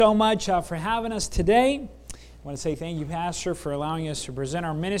So much for having us today. I want to say thank you, Pastor, for allowing us to present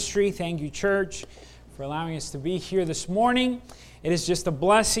our ministry. Thank you, church, for allowing us to be here this morning. It is just a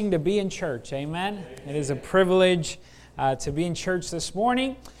blessing to be in church. Amen. It is a privilege to be in church this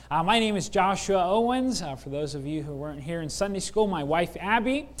morning. My name is Joshua Owens. For those of you who weren't here in Sunday school, my wife,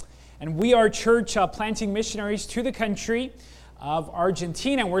 Abby, and we are church planting missionaries to the country of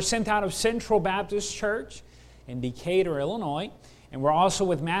Argentina. We're sent out of Central Baptist Church in Decatur, Illinois. And we're also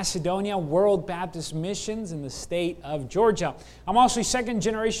with Macedonia World Baptist Missions in the state of Georgia. I'm also a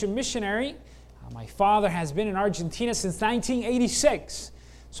second-generation missionary. My father has been in Argentina since 1986.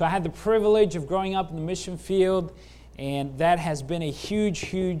 So I had the privilege of growing up in the mission field, and that has been a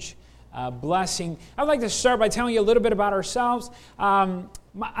huge blessing. I would like to start by telling you a little bit about ourselves. I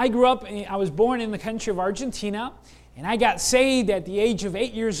was born in the country of Argentina, and I got saved at the age of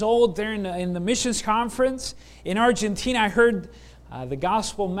 8 years old there in the missions conference in Argentina. I heard the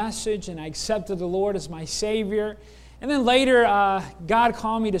gospel message, and I accepted the Lord as my Savior. And then later, God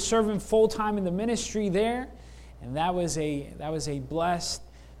called me to serve Him full-time in the ministry there, and that was a blessed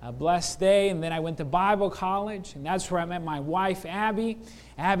day. And then I went to Bible college, and that's where I met my wife, Abby.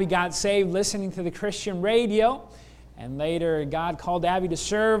 Abby got saved listening to the Christian radio, and later God called Abby to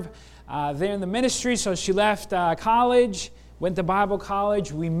serve there in the ministry, so she left college, went to Bible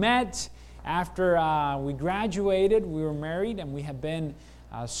college. We met. After we graduated, we were married, and we have been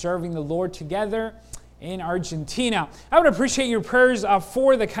serving the Lord together in Argentina. I would appreciate your prayers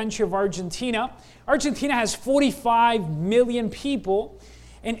for the country of Argentina. Argentina has 45 million people,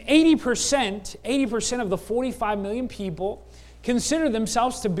 and 80% of the 45 million people consider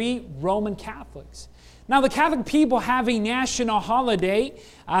themselves to be Roman Catholics. Now, the Catholic people have a national holiday,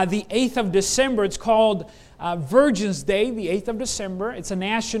 the 8th of December. It's called Virgin's Day, the 8th of December. It's a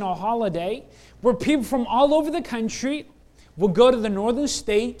national holiday where people from all over the country will go to the northern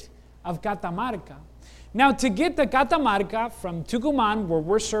state of Catamarca. Now, to get to Catamarca from Tucumán, where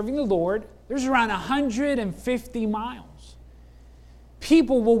we're serving the Lord, there's around 150 miles.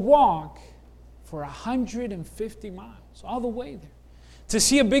 People will walk for 150 miles, all the way there, to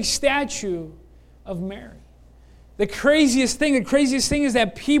see a big statue of Mary. The craziest thing is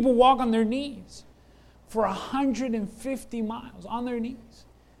that people walk on their knees for 150 miles on their knees.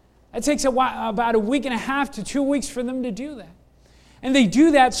 It takes about a week and a half to 2 weeks for them to do that. And they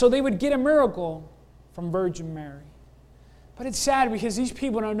do that so they would get a miracle from Virgin Mary. But it's sad because these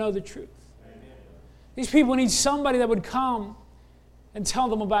people don't know the truth. Amen. These people need somebody that would come and tell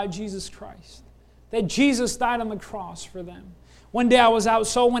them about Jesus Christ, that Jesus died on the cross for them. One day I was out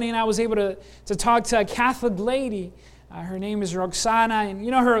soul winning, and I was able to talk to a Catholic lady. Her name is Roxana, and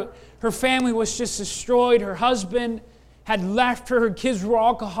her family was just destroyed. Her husband had left her. Her kids were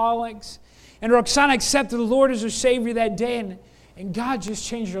alcoholics. And Roxana accepted the Lord as her Savior that day, and God just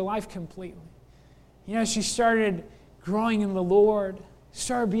changed her life completely. She started growing in the Lord,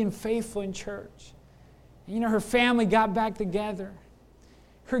 started being faithful in church. And, her family got back together.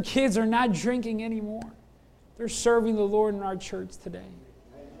 Her kids are not drinking anymore. They're serving the Lord in our church today.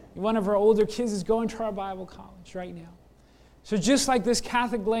 One of our older kids is going to our Bible college right now. So just like this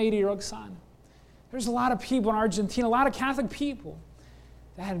Catholic lady, Roxana, there's a lot of people in Argentina, a lot of Catholic people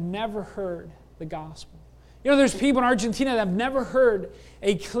that have never heard the gospel. There's people in Argentina that have never heard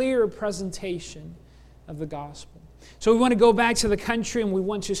a clear presentation of the gospel. So we want to go back to the country, and we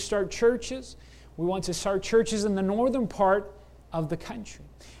want to start churches. We want to start churches in the northern part of the country.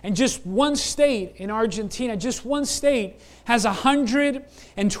 And just one state in Argentina, just one state has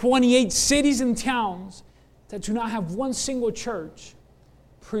 128 cities and towns that do not have one single church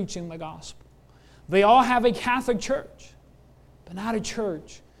preaching the gospel. They all have a Catholic church, but not a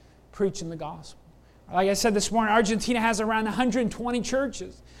church preaching the gospel. Like I said this morning, Argentina has around 120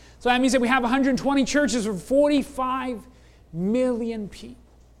 churches. So that means that we have 120 churches for 45 million people.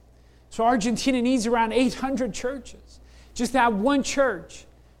 So Argentina needs around 800 churches just to have one church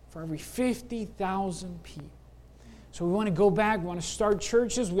for every 50,000 people. So we want to go back, we want to start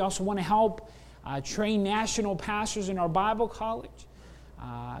churches. We also want to help train national pastors in our Bible college.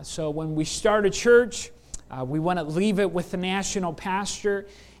 So when we start a church, we want to leave it with the national pastor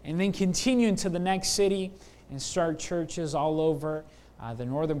and then continue into the next city and start churches all over the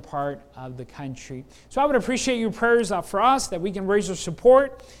northern part of the country. So I would appreciate your prayers for us that we can raise our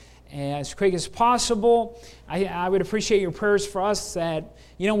support as quick as possible. I would appreciate your prayers for us that,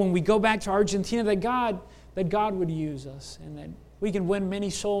 when we go back to Argentina, that God would use us and that we can win many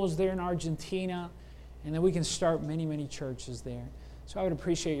souls there in Argentina and that we can start many churches there. So I would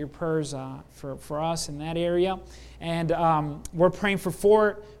appreciate your prayers for us in that area. And we're praying for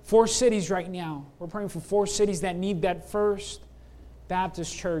four cities right now. We're praying for 4 cities that need that first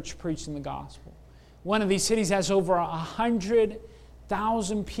Baptist church preaching the gospel. One of these cities has over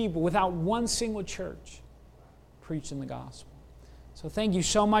 100,000 people without one single church preaching the gospel. So thank you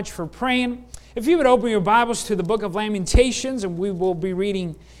so much for praying. If you would open your Bibles to the book of Lamentations, and we will be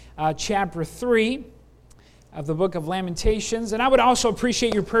reading chapter 3 of the book of Lamentations. And I would also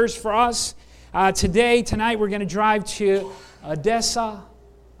appreciate your prayers for us. Tonight, we're going to drive to Odessa,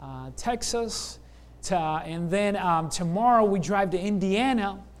 Texas. And then tomorrow, we drive to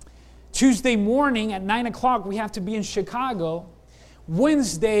Indiana. Tuesday morning at 9 o'clock, we have to be in Chicago.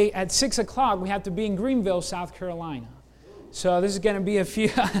 Wednesday at 6 o'clock, we have to be in Greenville, South Carolina. So this is going to be a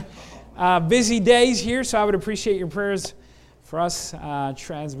few busy days here, so I would appreciate your prayers for us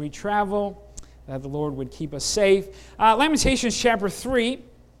as we travel, that the Lord would keep us safe. Lamentations chapter 3,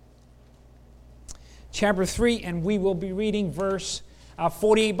 and we will be reading verse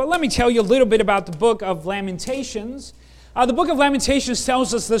 48. But let me tell you a little bit about the book of Lamentations. The book of Lamentations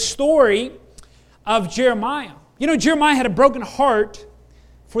tells us the story of Jeremiah. You know, Jeremiah had a broken heart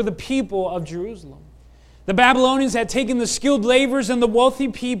for the people of Jerusalem. The Babylonians had taken the skilled laborers and the wealthy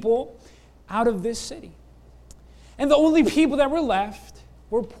people out of this city. And the only people that were left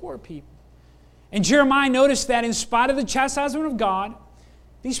were poor people. And Jeremiah noticed that in spite of the chastisement of God,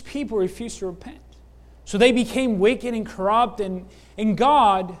 these people refused to repent. So they became wicked and corrupt, and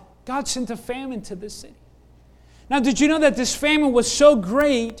God sent a famine to this city. Now, did you know that this famine was so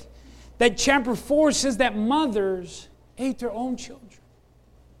great that chapter 4 says that mothers ate their own children?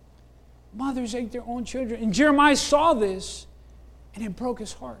 Mothers ate their own children. And Jeremiah saw this, and it broke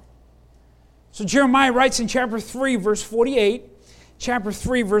his heart. So Jeremiah writes in chapter 3, verse 48,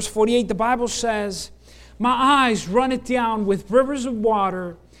 the Bible says, "My eyes runneth down with rivers of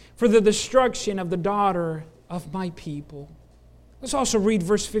water for the destruction of the daughter of my people." Let's also read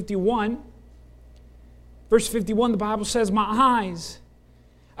verse 51. Verse 51, the Bible says, "My eyes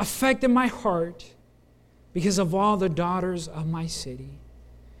affected my heart because of all the daughters of my city."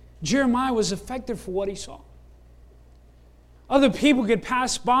 Jeremiah was affected for what he saw. Other people could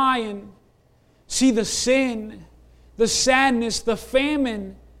pass by and see the sin, the sadness, the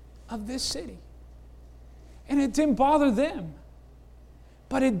famine of this city. And it didn't bother them.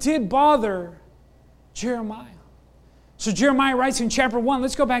 But it did bother Jeremiah. So Jeremiah writes in chapter 1.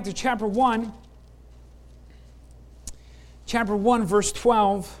 Let's go back to chapter 1. Chapter 1, verse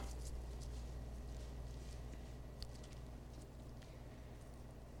 12.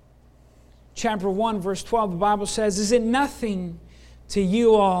 Chapter 1, verse 12, the Bible says, "Is it nothing to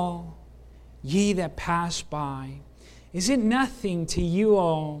you all, ye that pass by? Is it nothing to you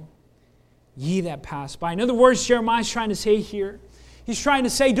all, ye that pass by?" In other words, Jeremiah's trying to say here, he's trying to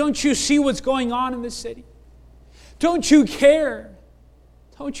say, don't you see what's going on in this city? Don't you care?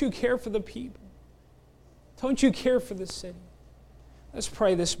 Don't you care for the people? Don't you care for this city? Let's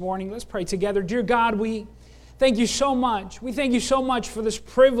pray this morning. Let's pray together. Dear God, we thank you so much. We thank you so much for this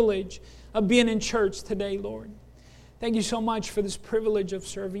privilege of being in church today, Lord. Thank you so much for this privilege of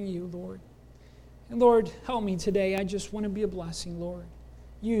serving you, Lord. And Lord, help me today. I just want to be a blessing, Lord.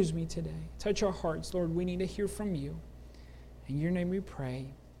 Use me today. Touch our hearts, Lord. We need to hear from you. In your name we pray.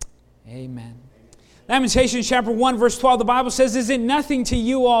 Amen. Lamentations chapter 1, verse 12, the Bible says, "Is it nothing to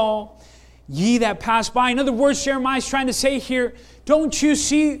you all, ye that pass by?" In other words, Jeremiah is trying to say here, don't you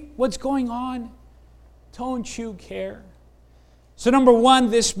see what's going on? Don't you care? So number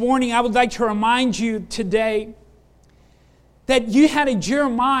one, this morning, I would like to remind you today that you had a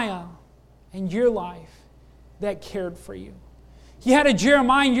Jeremiah in your life that cared for you. You had a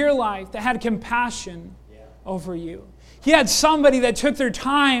Jeremiah in your life that had compassion over you. You had somebody that took their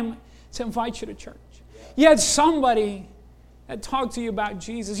time to invite you to church. You had somebody that talked to you about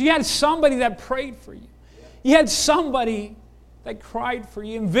Jesus. You had somebody that prayed for you. You had somebody that cried for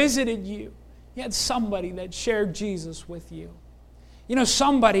you and visited you. You had somebody that shared Jesus with you. You know,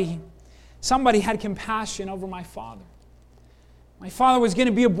 somebody had compassion over my father. My father was going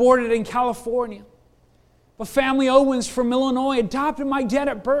to be aborted in California. But Family Owens from Illinois adopted my dad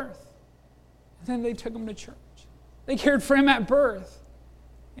at birth. And then they took him to church. They cared for him at birth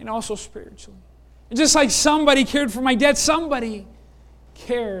and also spiritually. And just like somebody cared for my dad, somebody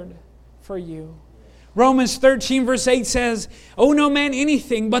cared for you. Romans 13 verse 8 says, "Owe no man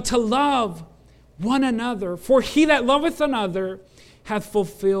anything but to love one another. For he that loveth another hath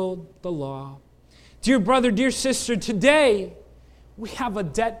fulfilled the law." Dear brother, dear sister, today we have a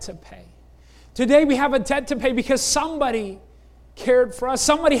debt to pay. Today we have a debt to pay because somebody cared for us.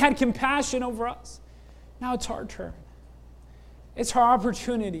 Somebody had compassion over us. Now it's our turn. It's our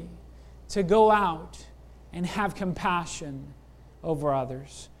opportunity to go out and have compassion over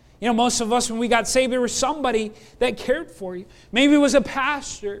others. You know, most of us, when we got saved, there was somebody that cared for you. Maybe it was a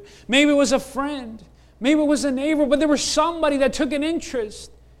pastor. Maybe it was a friend. Maybe it was a neighbor. But there was somebody that took an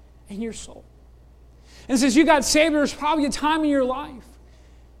interest in your soul. And since you got saved, there was probably a time in your life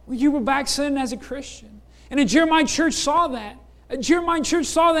when you were backslidden as a Christian. And the Jeremiah church saw that. The Jeremiah church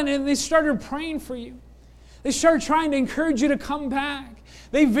saw that, and they started praying for you. They started trying to encourage you to come back.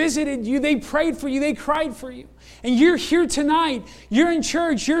 They visited you. They prayed for you. They cried for you. And you're here tonight. You're in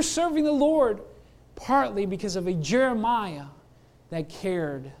church. You're serving the Lord partly because of a Jeremiah that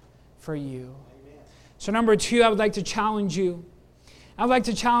cared for you. Amen. So number 2, I would like to challenge you. I would like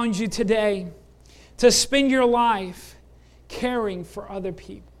to challenge you today to spend your life caring for other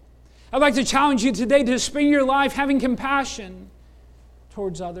people. I'd like to challenge you today to spend your life having compassion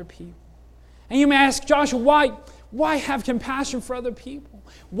towards other people. And you may ask, Joshua, why have compassion for other people?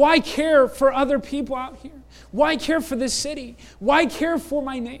 Why care for other people out here? Why care for this city? Why care for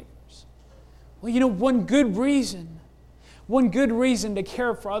my neighbors? Well, you know, one good reason to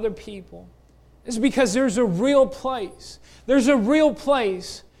care for other people is because there's a real place. There's a real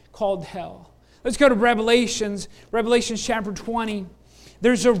place called hell. Let's go to Revelation chapter 20.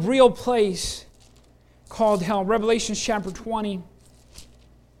 There's a real place called hell. Revelation chapter 20.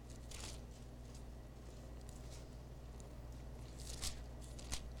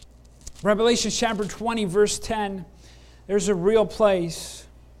 Revelation chapter 20, verse 10. There's a real place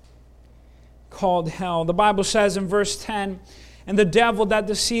called hell. The Bible says in verse 10, "And the devil that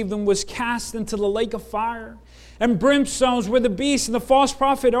deceived them was cast into the lake of fire and brimstones where the beast and the false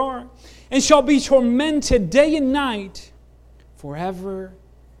prophet are, and shall be tormented day and night forever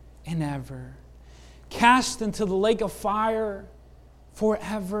and ever." Cast into the lake of fire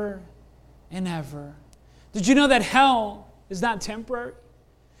forever and ever. Did you know that hell is not temporary?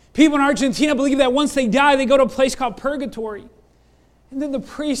 People in Argentina believe that once they die, they go to a place called purgatory. And then the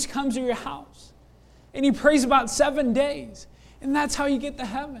priest comes to your house and he prays about 7 days. And that's how you get to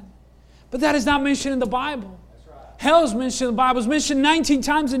heaven. But that is not mentioned in the Bible. Hell is mentioned in the Bible. It's mentioned 19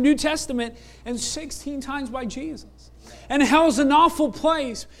 times in the New Testament and 16 times by Jesus. And hell is an awful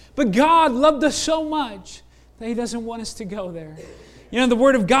place. But God loved us so much that He doesn't want us to go there. You know, in the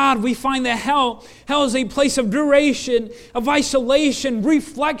Word of God, we find that hell is a place of duration, of isolation,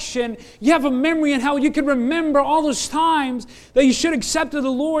 reflection. You have a memory in hell. You can remember all those times that you should accept the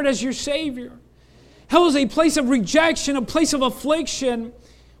Lord as your Savior. Hell is a place of rejection, a place of affliction,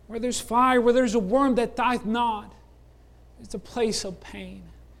 where there's fire, where there's a worm that dieth not. It's a place of pain.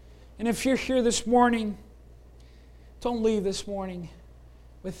 And if you're here this morning, don't leave this morning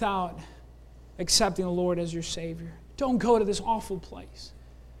without accepting the Lord as your Savior. Don't go to this awful place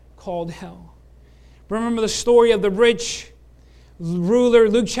called hell. Remember the story of the rich ruler,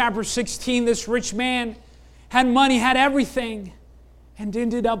 Luke chapter 16. This rich man had money, had everything, and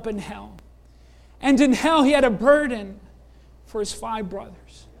ended up in hell. And in hell, he had a burden for his 5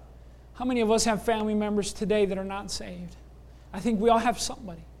 brothers. How many of us have family members today that are not saved? I think we all have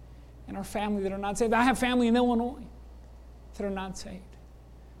somebody in our family that are not saved. I have family in Illinois that are not saved.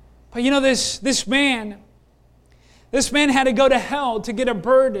 But you know, this man had to go to hell to get a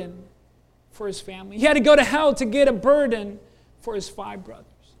burden for his family. He had to go to hell to get a burden for his 5 brothers.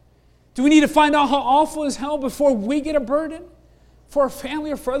 Do we need to find out how awful is hell before we get a burden for our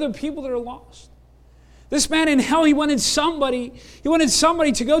family or for other people that are lost? This man in hell, he wanted somebody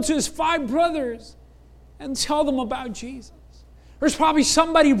to go to his 5 brothers and tell them about Jesus. There's probably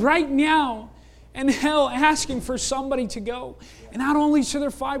somebody right now in hell asking for somebody to go. And not only to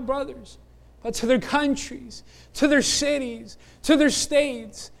their 5 brothers, but to their countries, to their cities, to their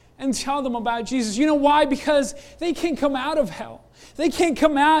states, and tell them about Jesus. You know why? Because they can't come out of hell. They can't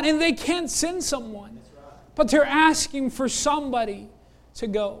come out and they can't send someone. But they're asking for somebody to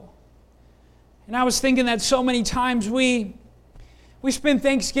go. And I was thinking that so many times we spend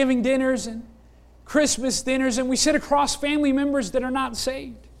Thanksgiving dinners and Christmas dinners and we sit across family members that are not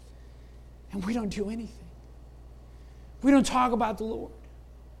saved. And we don't do anything. We don't talk about the Lord.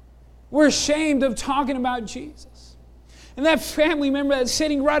 We're ashamed of talking about Jesus. And that family member that's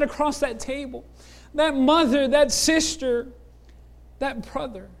sitting right across that table, that mother, that sister, that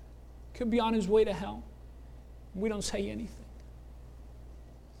brother could be on his way to hell. We don't say anything.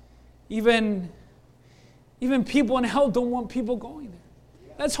 Even people in hell don't want people going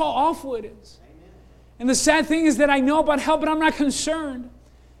there. That's how awful it is. And the sad thing is that I know about hell, but I'm not concerned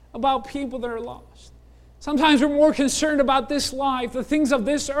about people that are lost. Sometimes we're more concerned about this life, the things of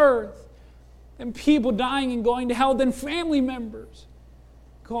this earth, than people dying and going to hell, than family members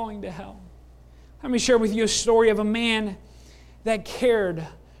going to hell. Let me share with you a story of a man that cared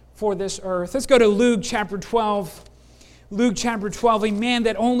for this earth. Let's go to Luke chapter 12. Luke chapter 12, a man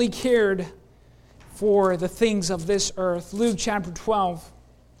that only cared for the things of this earth. Luke chapter 12,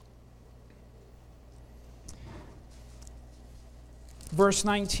 verse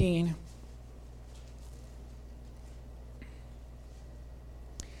 19.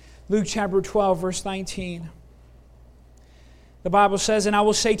 Luke chapter 12, verse 19. The Bible says, "And I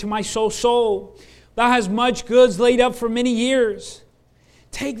will say to my soul, Soul, thou hast much goods laid up for many years.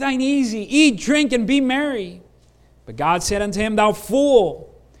 Take thine easy, eat, drink, and be merry. But God said unto him, Thou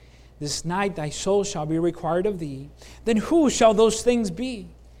fool, this night thy soul shall be required of thee. Then who shall those things be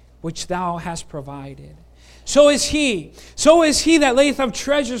which thou hast provided? So is he that layeth up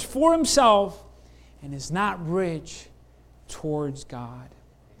treasures for himself, and is not rich towards God."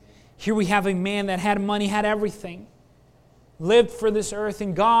 Here we have a man that had money, had everything, lived for this earth,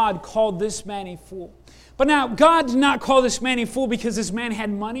 and God called this man a fool. But now, God did not call this man a fool because this man had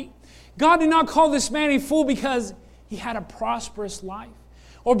money. God did not call this man a fool because he had a prosperous life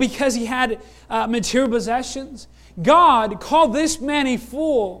or because he had material possessions. God called this man a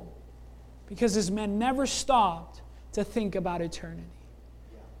fool because this man never stopped to think about eternity.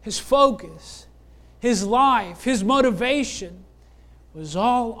 His focus, his life, his motivation was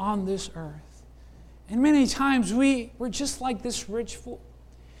all on this earth. And many times we're just like this rich fool.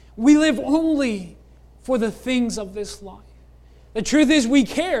 We live only for the things of this life. The truth is we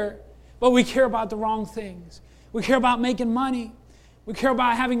care, but we care about the wrong things. We care about making money. We care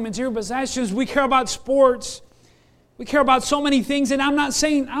about having material possessions. We care about sports. We care about so many things. And I'm not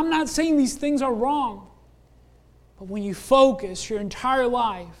saying these things are wrong. But when you focus your entire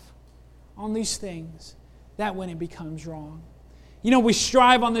life on these things, that's when it becomes wrong. You know, we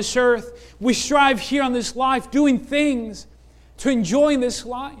strive on this earth. We strive here on this life doing things to enjoy this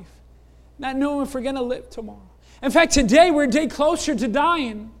life, not knowing if we're going to live tomorrow. In fact, today we're a day closer to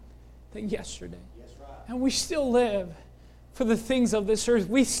dying than yesterday. And we still live for the things of this earth.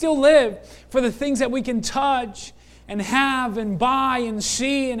 We still live for the things that we can touch and have and buy and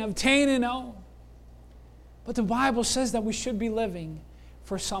see and obtain and own. But the Bible says that we should be living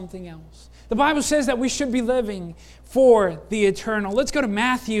for something else. The Bible says that we should be living for the eternal. Let's go to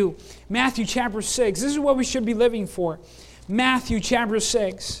Matthew chapter 6. This is what we should be living for. Matthew chapter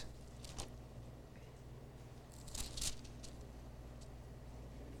 6.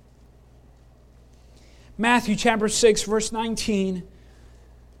 Matthew chapter 6, verse 19.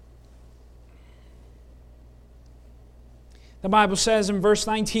 The Bible says in verse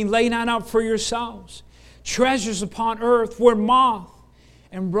 19, "Lay not up for yourselves treasures upon earth, where moth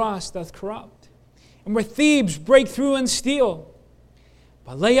and rust doth corrupt, and where thieves break through and steal.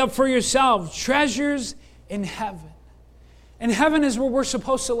 But lay up for yourselves treasures in heaven." And heaven is where we're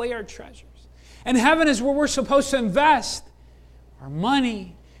supposed to lay our treasures. And heaven is where we're supposed to invest our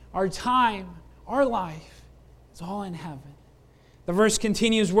money, our time, our life. It's all in heaven. The verse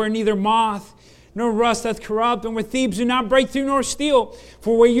continues, "Where neither moth nor rust doth corrupt, and where thieves do not break through nor steal.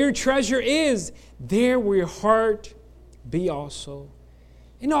 For where your treasure is, there will your heart be also."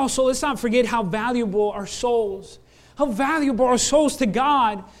 And also, let's not forget how valuable our souls to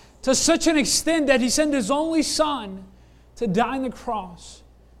God, to such an extent that He sent His only Son to die on the cross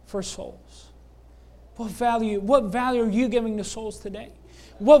for souls. What value are you giving to souls today?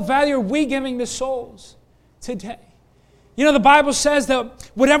 What value are we giving to souls today? You know, the Bible says that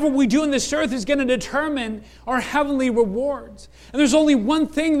whatever we do in this earth is going to determine our heavenly rewards. And there's only one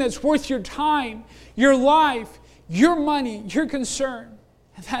thing that's worth your time, your life, your money, your concern.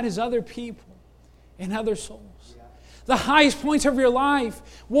 And that is other people and other souls. The highest points of your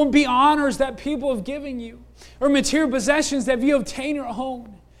life won't be honors that people have given you or material possessions that you obtain or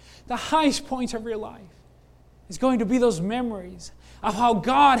own. The highest points of your life is going to be those memories of how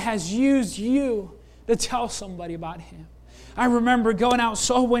God has used you to tell somebody about Him. I remember going out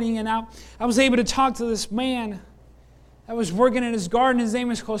soul winning, and I was able to talk to this man that was working in his garden. His name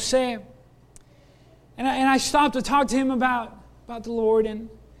is Jose. And I stopped to talk to him about the Lord. And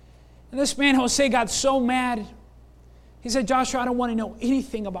this man, Jose, got so mad. He said, "Joshua, I don't want to know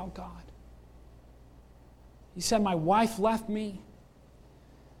anything about God." He said, "My wife left me.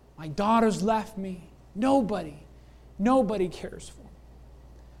 My daughters left me. Nobody cares for me."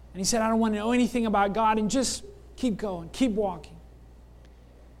 And he said, "I don't want to know anything about God, and just keep going, keep walking."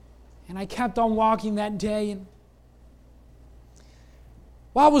 And I kept on walking that day. And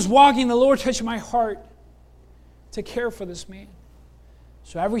while I was walking, the Lord touched my heart to care for this man.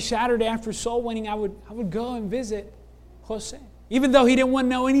 So every Saturday after soul winning, I would go and visit Jose. Even though he didn't want to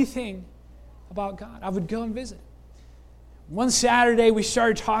know anything about God, I would go and visit. One Saturday, we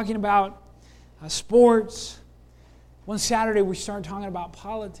started talking about sports. One Saturday, we started talking about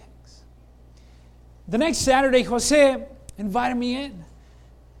politics. The next Saturday, Jose invited me in,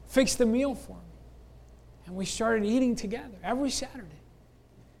 fixed a meal for me. And we started eating together every Saturday.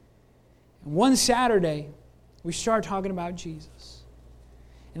 And one Saturday, we started talking about Jesus.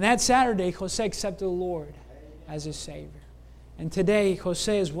 And that Saturday, Jose accepted the Lord as his Savior. And today,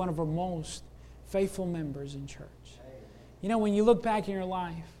 Jose is one of our most faithful members in church. You know, when you look back in your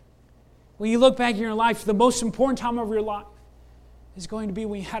life, the most important time of your life is going to be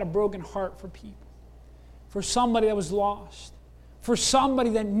when you had a broken heart for people, for somebody that was lost, for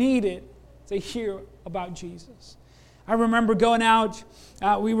somebody that needed to hear about Jesus. I remember going out,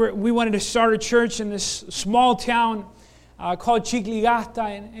 we wanted to start a church in this small town called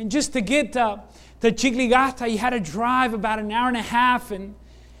Chicligata, and just to get to Chicligata, you had to drive about an hour and a half, and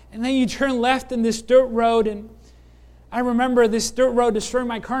then you turn left in this dirt road, and I remember this dirt road destroying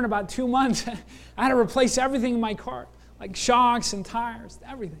my car in about 2 months. I had to replace everything in my car, like shocks and tires,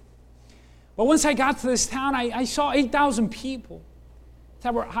 everything. But once I got to this town, I saw 8,000 people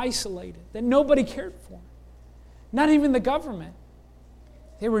that were isolated, that nobody cared for. Not even the government.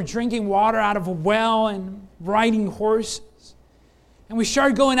 They were drinking water out of a well and riding horses. And we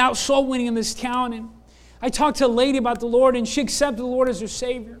started going out soul winning in this town. And I talked to a lady about the Lord, and she accepted the Lord as her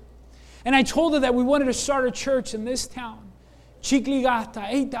Savior. And I told her that we wanted to start a church in this town, Chicligata,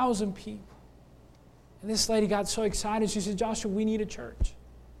 8,000 people. And this lady got so excited. She said, Joshua, we need a church.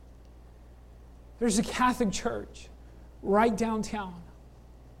 There's a Catholic church right downtown.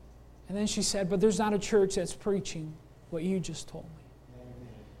 And then she said, but there's not a church that's preaching what you just told me. Amen.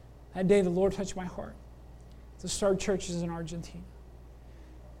 That day, the Lord touched my heart to start churches in Argentina.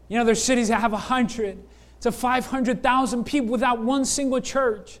 You know, there's cities that have 100 to 500,000 people without one single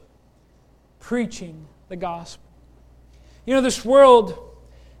church preaching the gospel. You know, this world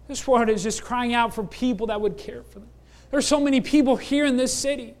is just crying out for people that would care for them. There's so many people here in this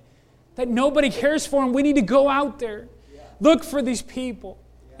city that nobody cares for, and we need to go out there, look for these people,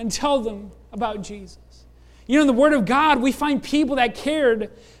 and tell them about Jesus. You know, in the Word of God, we find people that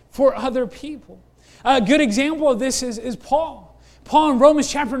cared for other people. A good example of this is Paul. Paul in Romans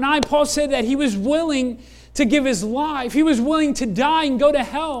chapter 9, Paul said that he was willing to give his life. He was willing to die and go to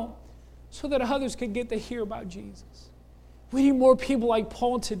hell so that others could get to hear about Jesus. We need more people like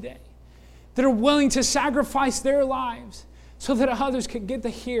Paul today that are willing to sacrifice their lives so that others could get to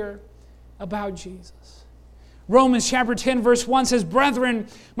hear about Jesus. Romans chapter 10 verse 1 says, Brethren,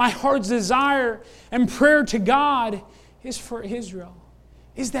 my heart's desire and prayer to God is for Israel,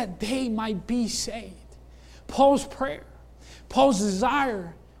 is that they might be saved. Paul's prayer, Paul's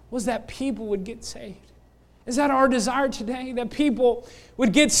desire was that people would get saved. Is that our desire today? That people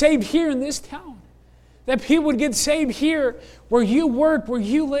would get saved here in this town? That people would get saved here where you work, where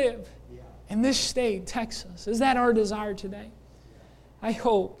you live, in this state, Texas? Is that our desire today? I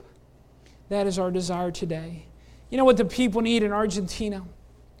hope that is our desire today. You know what the people need in Argentina?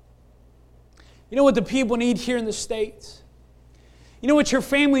 You know what the people need here in the States? You know what your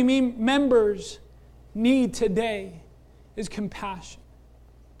family members need today is compassion.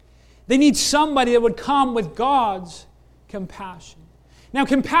 They need somebody that would come with God's compassion. Now,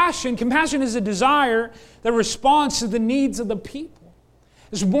 compassion is a desire that responds to the needs of the people.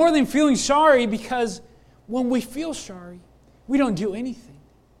 It's more than feeling sorry, because when we feel sorry, we don't do anything.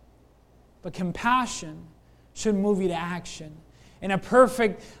 But compassion should move you to action. And a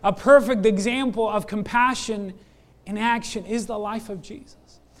perfect example of compassion in action is the life of Jesus.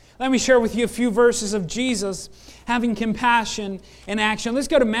 Let me share with you a few verses of Jesus having compassion in action. Let's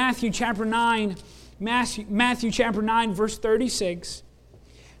go to Matthew chapter 9. Matthew chapter 9, verse 36.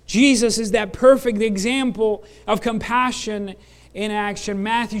 Jesus is that perfect example of compassion in action.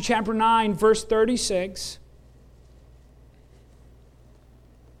 Matthew chapter 9, verse 36.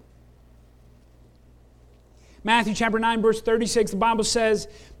 Matthew chapter 9, verse 36, the Bible says,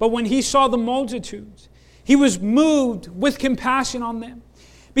 But when he saw the multitudes, he was moved with compassion on them,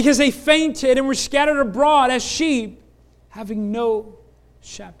 because they fainted and were scattered abroad as sheep, having no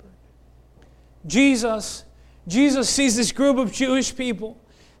shepherd. Jesus sees this group of Jewish people,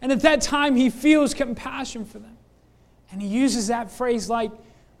 and at that time he feels compassion for them. And he uses that phrase like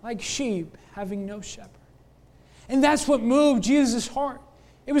sheep having no shepherd. And that's what moved Jesus' heart.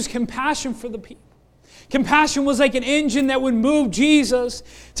 It was compassion for the people. Compassion was like an engine that would move Jesus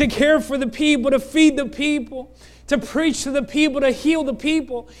to care for the people, to feed the people, to preach to the people, to heal the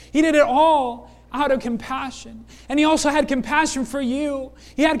people. He did it all out of compassion. And he also had compassion for you.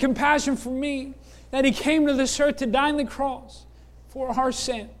 He had compassion for me, that he came to this earth to die on the cross for our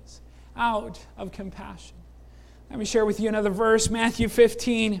sins out of compassion. Let me share with you another verse, Matthew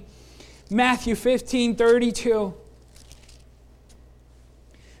 15, 32.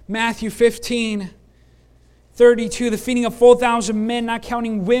 Matthew 15, 32, the feeding of 4,000 men, not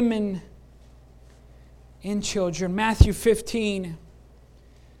counting women and children. Matthew 15,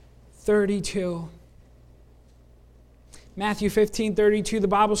 32. Matthew 15, 32, the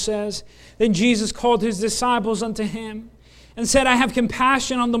Bible says, Then Jesus called his disciples unto him and said, I have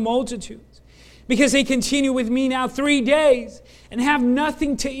compassion on the multitudes, because they continue with me now 3 days and have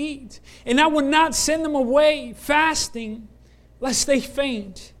nothing to eat. And I will not send them away fasting, lest they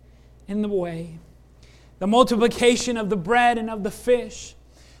faint in the way. The multiplication of the bread and of the fish,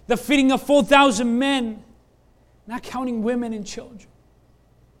 the feeding of 4,000 men, not counting women and children.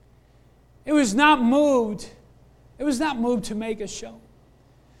 It was not moved to make a show.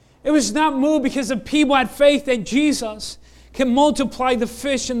 It was not moved because the people had faith that Jesus can multiply the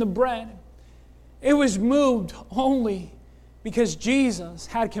fish and the bread. It was moved only because Jesus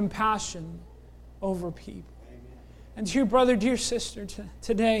had compassion over people. And dear brother, dear sister,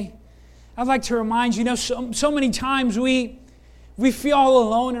 today, I'd like to remind you, so many times we feel all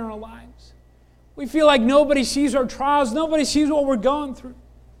alone in our lives. We feel like nobody sees our trials, nobody sees what we're going through.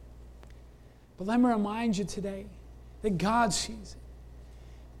 But let me remind you today that God sees it.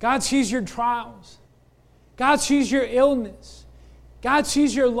 God sees your trials. God sees your illness. God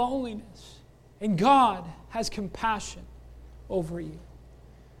sees your loneliness. And God has compassion over you.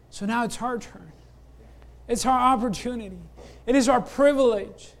 So now it's our turn. It's our opportunity. It is our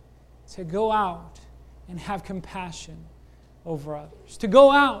privilege to go out and have compassion over others. To go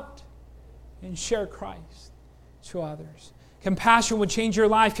out and share Christ to others. Compassion will change your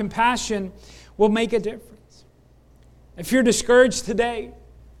life. Compassion will make a difference. If you're discouraged today,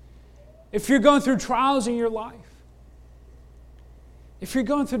 if you're going through trials in your life, if you're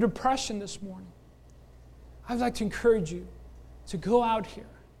going through depression this morning, I'd like to encourage you to go out here,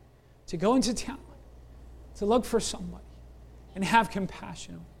 to go into town, to look for somebody and have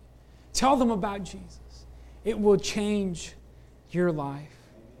compassion. Tell them about Jesus. It will change your life.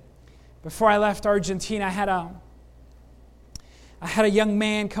 Before I left Argentina, I had a young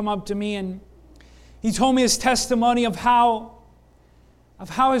man come up to me, and he told me his testimony of how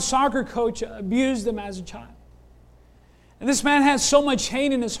his soccer coach abused him as a child. And this man had so much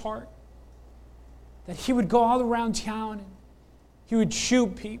hate in his heart that he would go all around town and he would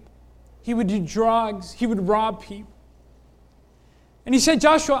shoot people. He would do drugs. He would rob people. And he said,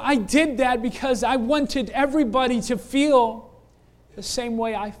 Joshua, I did that because I wanted everybody to feel the same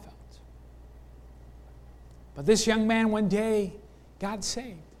way I felt. But this young man one day got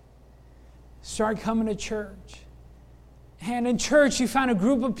saved. Started coming to church. And in church, he found a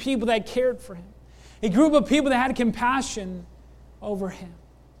group of people that cared for him. A group of people that had compassion over him.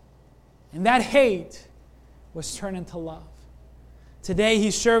 And that hate was turned into love. Today,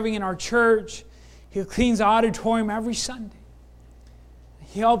 he's serving in our church. He cleans the auditorium every Sunday.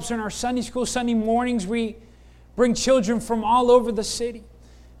 He helps in our Sunday school. Sunday mornings, we bring children from all over the city.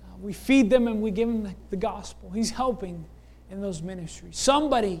 We feed them and we give them the gospel. He's helping in those ministries.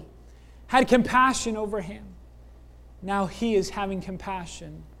 Somebody had compassion over him. Now he is having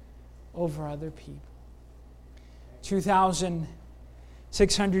compassion over other people.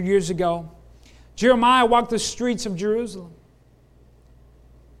 2,600 years ago, Jeremiah walked the streets of Jerusalem.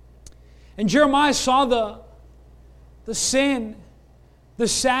 And Jeremiah saw the sin, the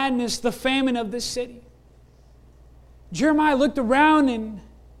sadness, the famine of this city. Jeremiah looked around and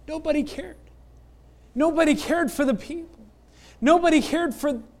nobody cared. Nobody cared for the people. Nobody cared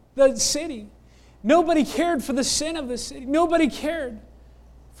for the city. Nobody cared for the sin of the city. Nobody cared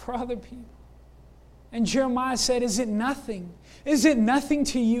for other people. And Jeremiah said, Is it nothing? Is it nothing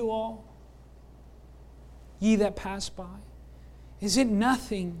to you all, ye that pass by? Is it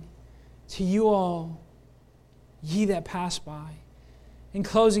nothing to you all, ye that pass by? In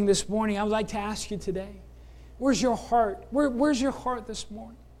closing this morning, I would like to ask you today, where's your heart? Where's your heart this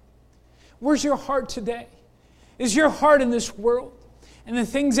morning? Where's your heart today? Is your heart in this world? And the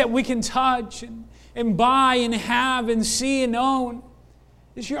things that we can touch and buy and have and see and own,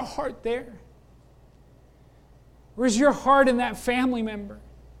 is your heart there? Or is your heart in that family member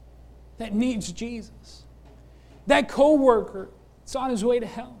that needs Jesus? That coworker that's on his way to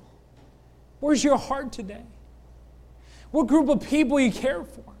hell? Where's your heart today? What group of people you care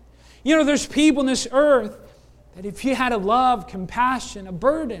for? You know, there's people on this earth that if you had a love, compassion, a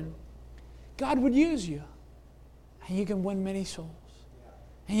burden, God would use you. And you can win many souls.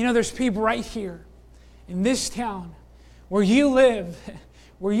 And you know, there's people right here in this town where you live,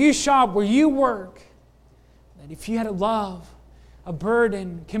 where you shop, where you work, that if you had a love, a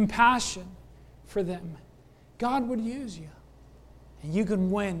burden, compassion for them, God would use you. And you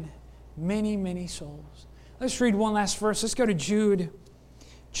can win many, many souls. Let's read one last verse. Let's go to Jude.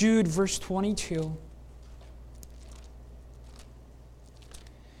 Jude, verse 22.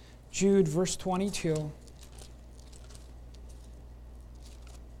 Jude, verse 22.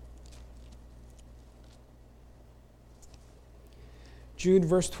 Jude,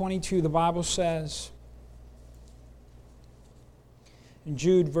 verse 22, the Bible says, in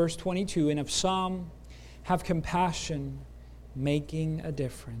Jude, verse 22, and if some have compassion, making a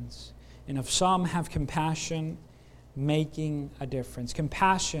difference. And if some have compassion, making a difference.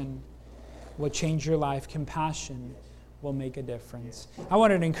 Compassion will change your life. Compassion will make a difference. I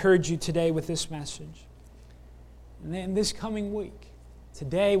wanted to encourage you today with this message. And then this coming week,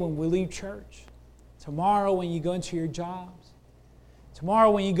 today when we leave church, tomorrow when you go into your jobs,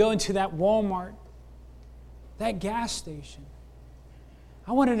 tomorrow when you go into that Walmart, that gas station,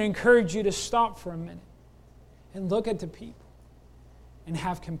 I wanted to encourage you to stop for a minute and look at the people and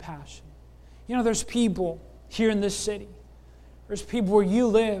have compassion. You know, there's people here in this city, there's people where you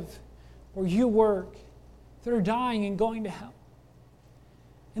live, where you work, that are dying and going to hell.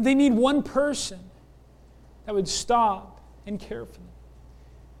 And they need one person that would stop and care for them.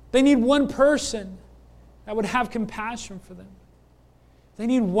 They need one person that would have compassion for them. They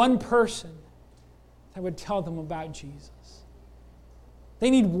need one person that would tell them about Jesus.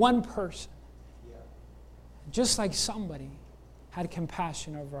 They need one person. Just like somebody had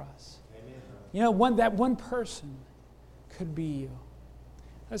compassion over us. Amen. You know, that one person could be you.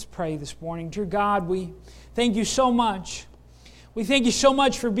 Let's pray this morning. Dear God, we thank you so much. We thank you so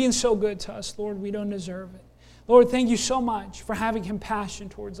much for being so good to us, Lord. We don't deserve it. Lord, thank you so much for having compassion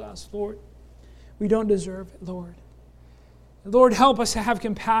towards us, Lord. We don't deserve it, Lord. Lord, help us to have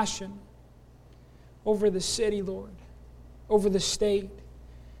compassion over the city, Lord, over the state.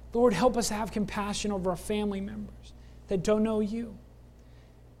 Lord, help us to have compassion over our family members that don't know you,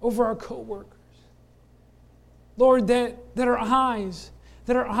 over our co-workers. Lord, that our eyes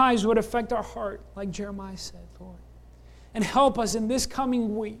would affect our heart, like Jeremiah said, Lord. And help us in this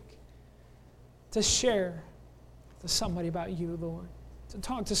coming week to share to somebody about you, Lord. To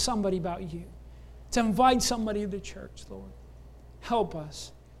talk to somebody about you. To invite somebody to the church, Lord. Help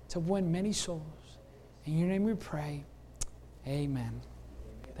us to win many souls. In your name we pray. Amen.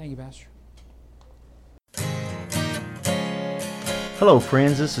 Thank you, Pastor. Hello,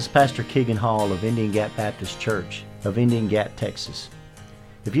 friends. This is Pastor Keegan Hall of Indian Gap Baptist Church of Indian Gap, Texas.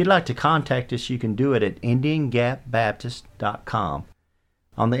 If you'd like to contact us, you can do it at IndianGapBaptist.com.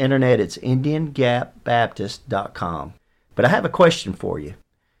 On the internet, it's IndianGapBaptist.com. But I have a question for you.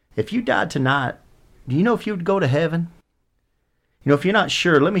 If you died tonight, do you know if you would go to heaven? You know, if you're not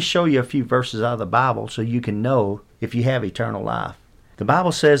sure, let me show you a few verses out of the Bible so you can know if you have eternal life. The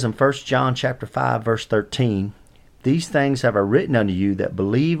Bible says in 1 John chapter 5, verse 13, "These things have I written unto you that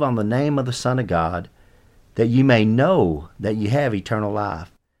believe on the name of the Son of God, that you may know that you have eternal life,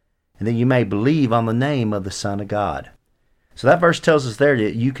 and that you may believe on the name of the Son of God." So that verse tells us there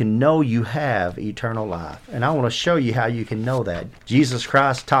that you can know you have eternal life. And I want to show you how you can know that. Jesus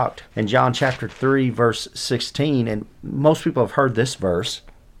Christ talked in John chapter 3, verse 16, and most people have heard this verse.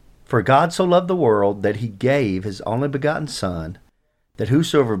 "For God so loved the world that he gave his only begotten Son, that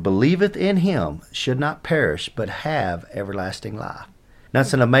whosoever believeth in him should not perish, but have everlasting life."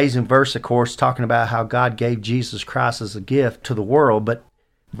 That's an amazing verse, of course, talking about how God gave Jesus Christ as a gift to the world. But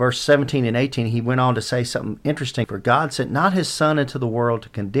verse 17 and 18, he went on to say something interesting. "For God sent not his Son into the world to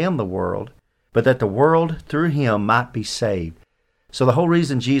condemn the world, but that the world through him might be saved." So the whole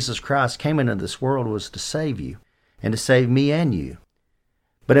reason Jesus Christ came into this world was to save you, and to save me and you.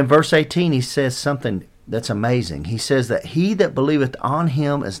 But in verse 18, he says something that's amazing. He says that he that believeth on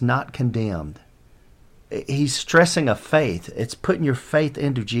him is not condemned. He's stressing a faith. It's putting your faith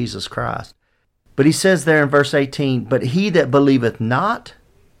into Jesus Christ. But he says there in verse 18, "But he that believeth not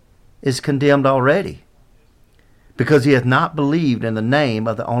is condemned already, because he hath not believed in the name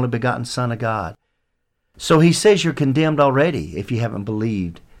of the only begotten Son of God." So he says you're condemned already if you haven't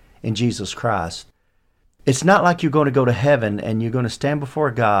believed in Jesus Christ. It's not like you're going to go to heaven and you're going to stand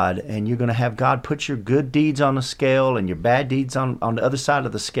before God and you're going to have God put your good deeds on the scale and your bad deeds on the other side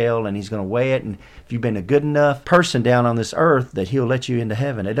of the scale, and he's going to weigh it, and if you've been a good enough person down on this earth that he'll let you into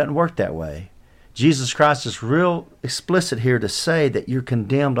heaven. It doesn't work that way. Jesus Christ is real explicit here to say that you're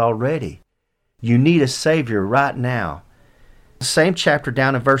condemned already. You need a Savior right now. The same chapter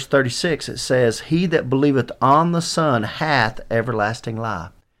down in verse 36, it says, "He that believeth on the Son hath everlasting life."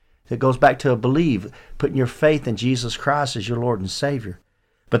 It goes back to a believe, putting your faith in Jesus Christ as your Lord and Savior.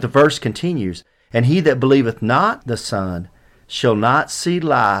 But the verse continues, "And he that believeth not the Son shall not see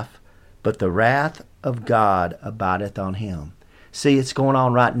life, but the wrath of God abideth on him." See, it's going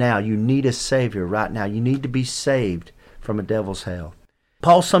on right now. You need a Savior right now. You need to be saved from a devil's hell.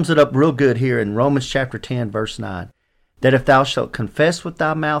 Paul sums it up real good here in Romans chapter 10, verse 9. that if thou shalt confess with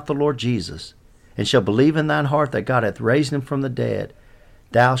thy mouth the Lord Jesus, and shalt believe in thine heart that God hath raised him from the dead,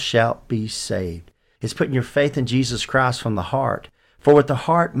 thou shalt be saved. It's putting your faith in Jesus Christ from the heart. For with the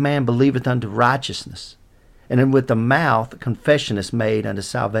heart man believeth unto righteousness, and then with the mouth confession is made unto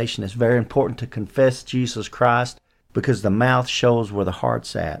salvation. It's very important to confess Jesus Christ because the mouth shows where the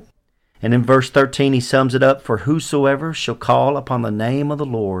heart's at. And in verse 13 he sums it up, for whosoever shall call upon the name of the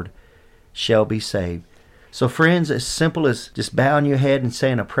Lord shall be saved. So friends, as simple as just bowing your head and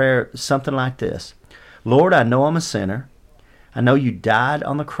saying a prayer, something like this. Lord, I know I'm a sinner. I know you died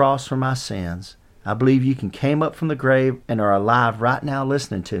on the cross for my sins. I believe you came up from the grave and are alive right now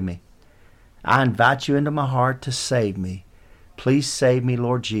listening to me. I invite you into my heart to save me. Please save me,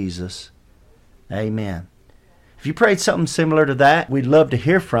 Lord Jesus. Amen. If you prayed something similar to that, we'd love to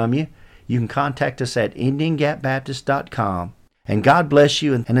hear from you. You can contact us at IndianGapBaptist.com. And God bless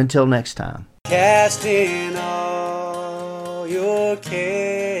you, and until next time. Casting all your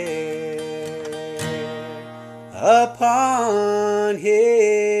care upon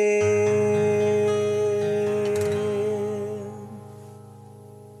Him.